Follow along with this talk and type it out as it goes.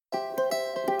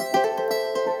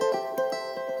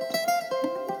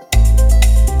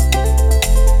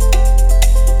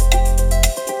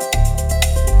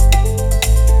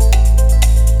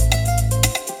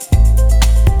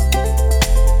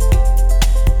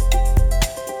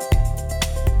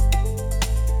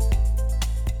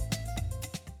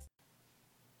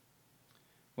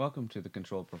welcome to the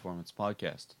Controlled Performance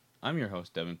Podcast. I'm your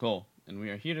host, Devin Cole, and we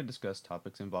are here to discuss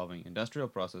topics involving industrial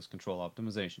process control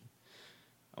optimization.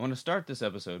 I want to start this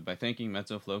episode by thanking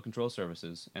Mezzo Flow Control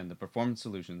Services and the Performance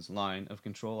Solutions line of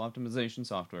control optimization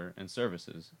software and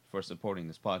services for supporting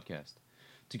this podcast.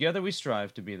 Together we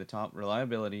strive to be the top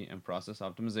reliability and process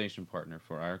optimization partner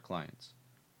for our clients.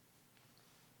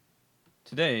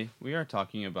 Today, we are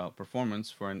talking about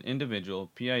performance for an individual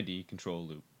PID control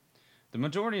loop. The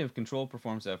majority of control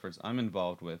performance efforts I'm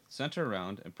involved with center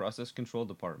around a process control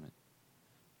department.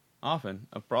 Often,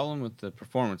 a problem with the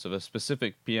performance of a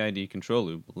specific PID control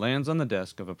loop lands on the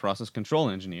desk of a process control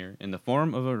engineer in the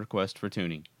form of a request for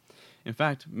tuning. In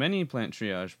fact, many plant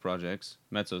triage projects,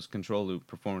 Mezzo's control loop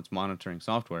performance monitoring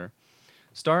software,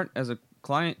 start as a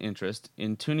client interest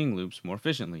in tuning loops more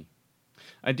efficiently.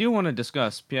 I do want to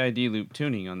discuss PID loop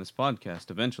tuning on this podcast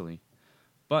eventually,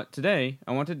 but today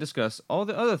I want to discuss all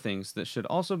the other things that should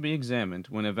also be examined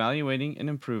when evaluating and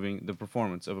improving the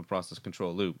performance of a process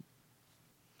control loop.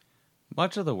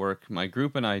 Much of the work my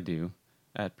group and I do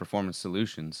at Performance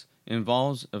Solutions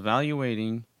involves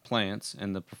evaluating plants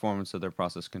and the performance of their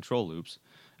process control loops,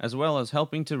 as well as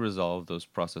helping to resolve those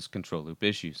process control loop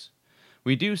issues.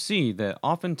 We do see that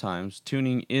oftentimes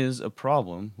tuning is a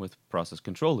problem with process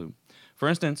control loop. For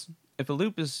instance, if a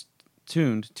loop is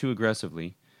tuned too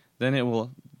aggressively, then it will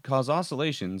cause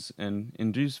oscillations and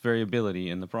induce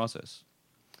variability in the process.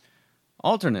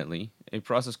 Alternately, a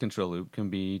process control loop can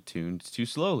be tuned too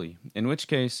slowly, in which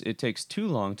case it takes too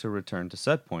long to return to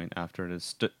set point after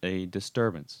a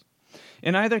disturbance.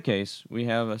 In either case, we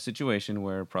have a situation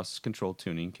where process control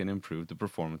tuning can improve the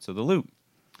performance of the loop.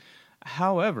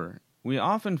 However, we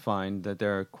often find that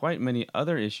there are quite many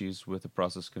other issues with the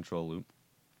process control loop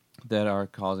that are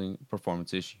causing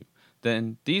performance issue.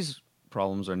 Then these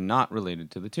problems are not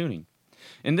related to the tuning.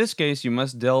 In this case, you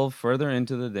must delve further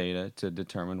into the data to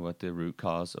determine what the root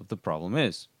cause of the problem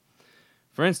is.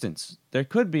 For instance, there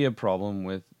could be a problem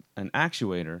with an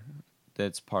actuator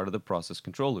that's part of the process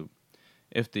control loop.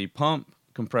 If the pump,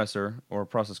 compressor, or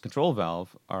process control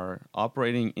valve are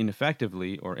operating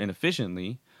ineffectively or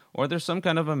inefficiently, or there's some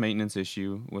kind of a maintenance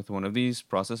issue with one of these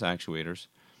process actuators,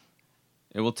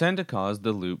 it will tend to cause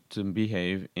the loop to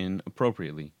behave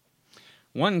inappropriately.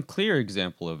 One clear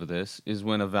example of this is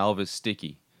when a valve is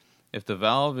sticky. If the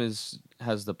valve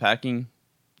has the packing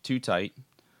too tight,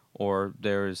 or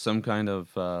there is some kind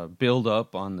of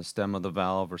buildup on the stem of the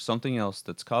valve or something else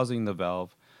that's causing the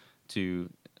valve to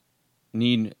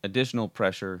need additional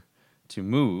pressure to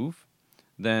move,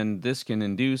 then this can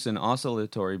induce an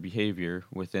oscillatory behavior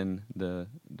within the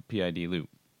PID loop.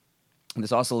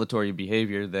 This oscillatory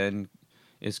behavior then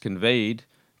is conveyed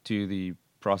to the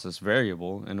process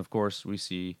variable, and of course we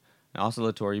see an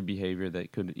oscillatory behavior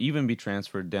that could even be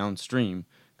transferred downstream,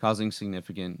 causing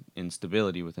significant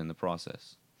instability within the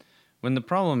process. When the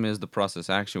problem is the process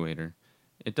actuator,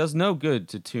 it does no good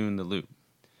to tune the loop.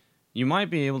 You might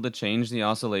be able to change the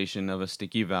oscillation of a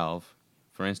sticky valve.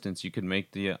 For instance, you could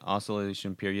make the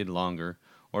oscillation period longer,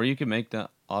 or you could make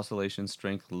the oscillation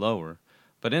strength lower,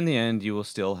 but in the end you will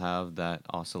still have that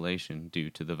oscillation due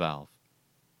to the valve.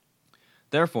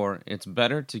 Therefore, it's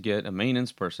better to get a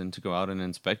maintenance person to go out and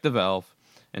inspect the valve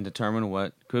and determine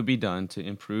what could be done to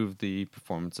improve the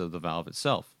performance of the valve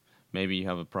itself. Maybe you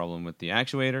have a problem with the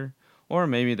actuator, or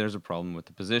maybe there's a problem with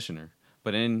the positioner.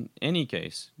 But in any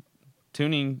case,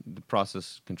 tuning the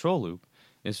process control loop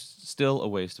is still a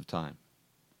waste of time.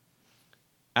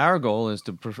 Our goal is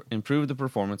to improve the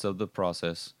performance of the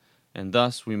process, and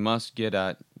thus we must get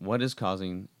at what is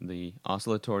causing the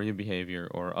oscillatory behavior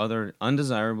or other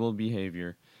undesirable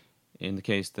behavior in the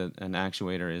case that an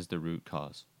actuator is the root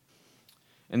cause.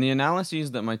 In the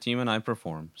analyses that my team and I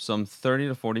perform, some 30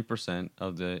 to 40%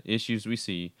 of the issues we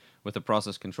see with the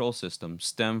process control system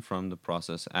stem from the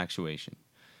process actuation,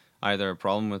 either a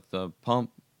problem with the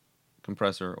pump,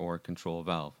 compressor, or control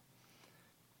valve.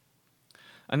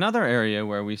 Another area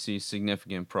where we see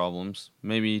significant problems,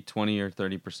 maybe 20 or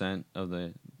 30% of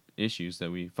the issues that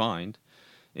we find,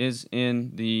 is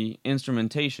in the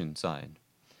instrumentation side.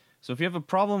 So if you have a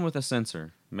problem with a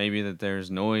sensor, maybe that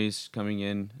there's noise coming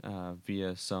in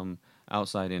via some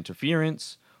outside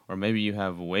interference, or maybe you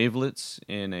have wavelets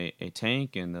in a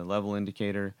tank and the level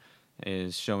indicator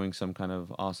is showing some kind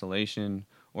of oscillation,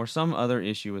 or some other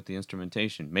issue with the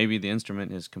instrumentation. Maybe the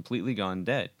instrument has completely gone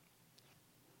dead.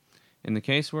 In the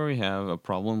case where we have a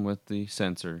problem with the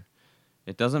sensor,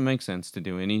 it doesn't make sense to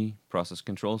do any process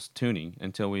control tuning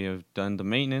until we have done the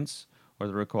maintenance or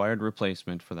the required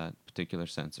replacement for that particular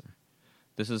sensor.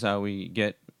 This is how we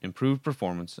get improved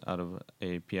performance out of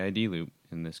a PID loop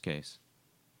in this case.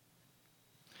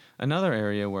 Another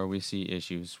area where we see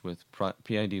issues with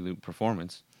PID loop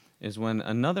performance is when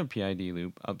another PID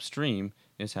loop upstream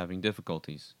is having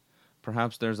difficulties.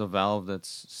 Perhaps there's a valve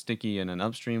that's sticky in an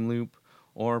upstream loop,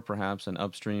 or perhaps an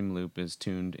upstream loop is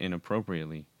tuned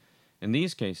inappropriately. In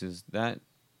these cases, that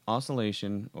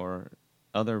oscillation or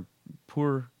other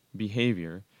poor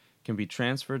behavior can be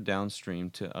transferred downstream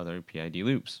to other PID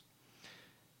loops.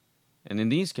 And in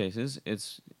these cases,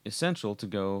 it's essential to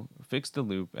go fix the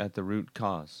loop at the root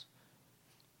cause.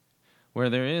 Where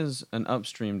there is an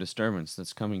upstream disturbance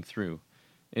that's coming through,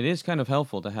 it is kind of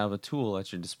helpful to have a tool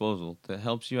at your disposal that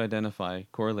helps you identify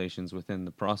correlations within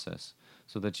the process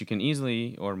so that you can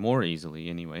easily, or more easily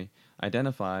anyway,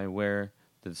 identify where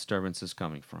the disturbance is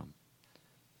coming from.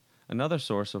 Another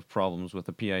source of problems with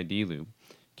a PID loop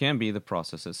can be the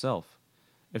process itself.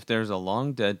 If there's a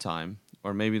long dead time,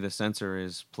 or maybe the sensor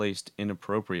is placed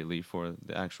inappropriately for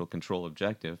the actual control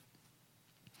objective,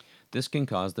 this can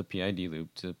cause the PID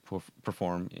loop to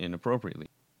perform inappropriately.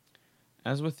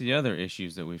 As with the other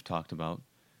issues that we've talked about,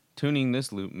 tuning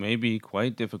this loop may be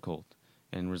quite difficult,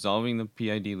 and resolving the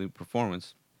PID loop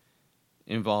performance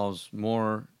involves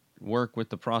more work with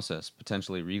the process,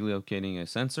 potentially relocating a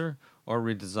sensor or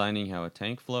redesigning how a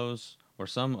tank flows or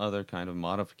some other kind of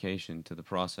modification to the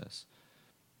process.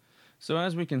 So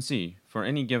as we can see, for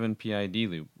any given PID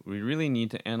loop, we really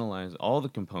need to analyze all the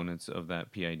components of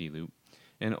that PID loop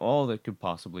and all that could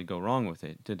possibly go wrong with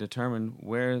it to determine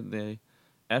where the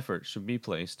effort should be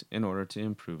placed in order to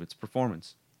improve its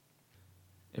performance.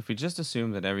 If we just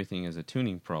assume that everything is a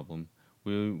tuning problem,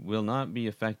 we will not be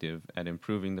effective at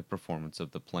improving the performance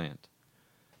of the plant.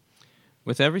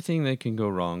 With everything that can go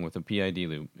wrong with a PID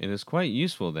loop, it is quite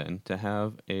useful then to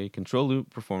have a control loop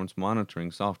performance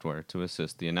monitoring software to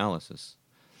assist the analysis.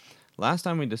 Last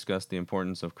time we discussed the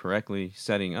importance of correctly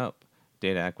setting up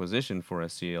data acquisition for a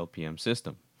CLPM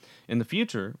system. In the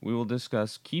future, we will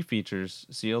discuss key features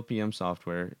CLPM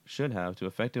software should have to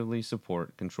effectively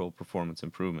support control performance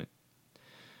improvement.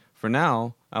 For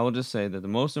now, I will just say that the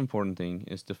most important thing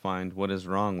is to find what is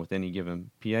wrong with any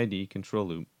given PID control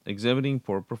loop exhibiting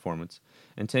poor performance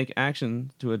and take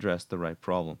action to address the right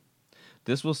problem.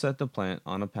 This will set the plant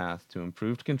on a path to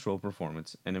improved control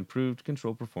performance, and improved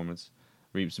control performance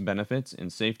reaps benefits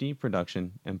in safety,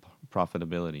 production, and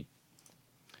profitability.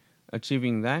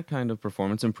 Achieving that kind of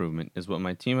performance improvement is what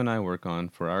my team and I work on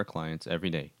for our clients every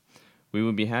day. We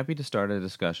would be happy to start a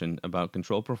discussion about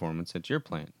control performance at your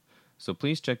plant, so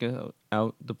please check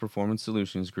out the Performance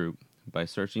Solutions group by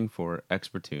searching for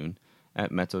Expertune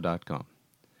at mezzo.com.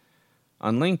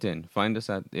 On LinkedIn, find us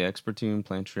at the Expertune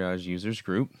Plant Triage Users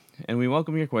Group, and we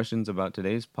welcome your questions about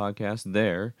today's podcast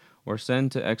there, or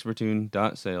send to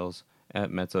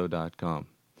expertune.sales@mezzo.com.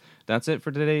 That's it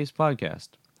for today's podcast.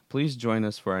 Please join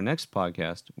us for our next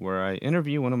podcast, where I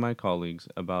interview one of my colleagues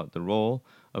about the role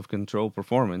of control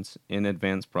performance in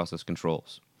advanced process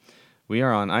controls. We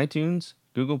are on iTunes,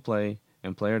 Google Play,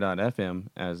 and Player.fm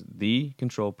as the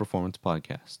Control Performance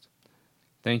Podcast.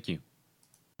 Thank you.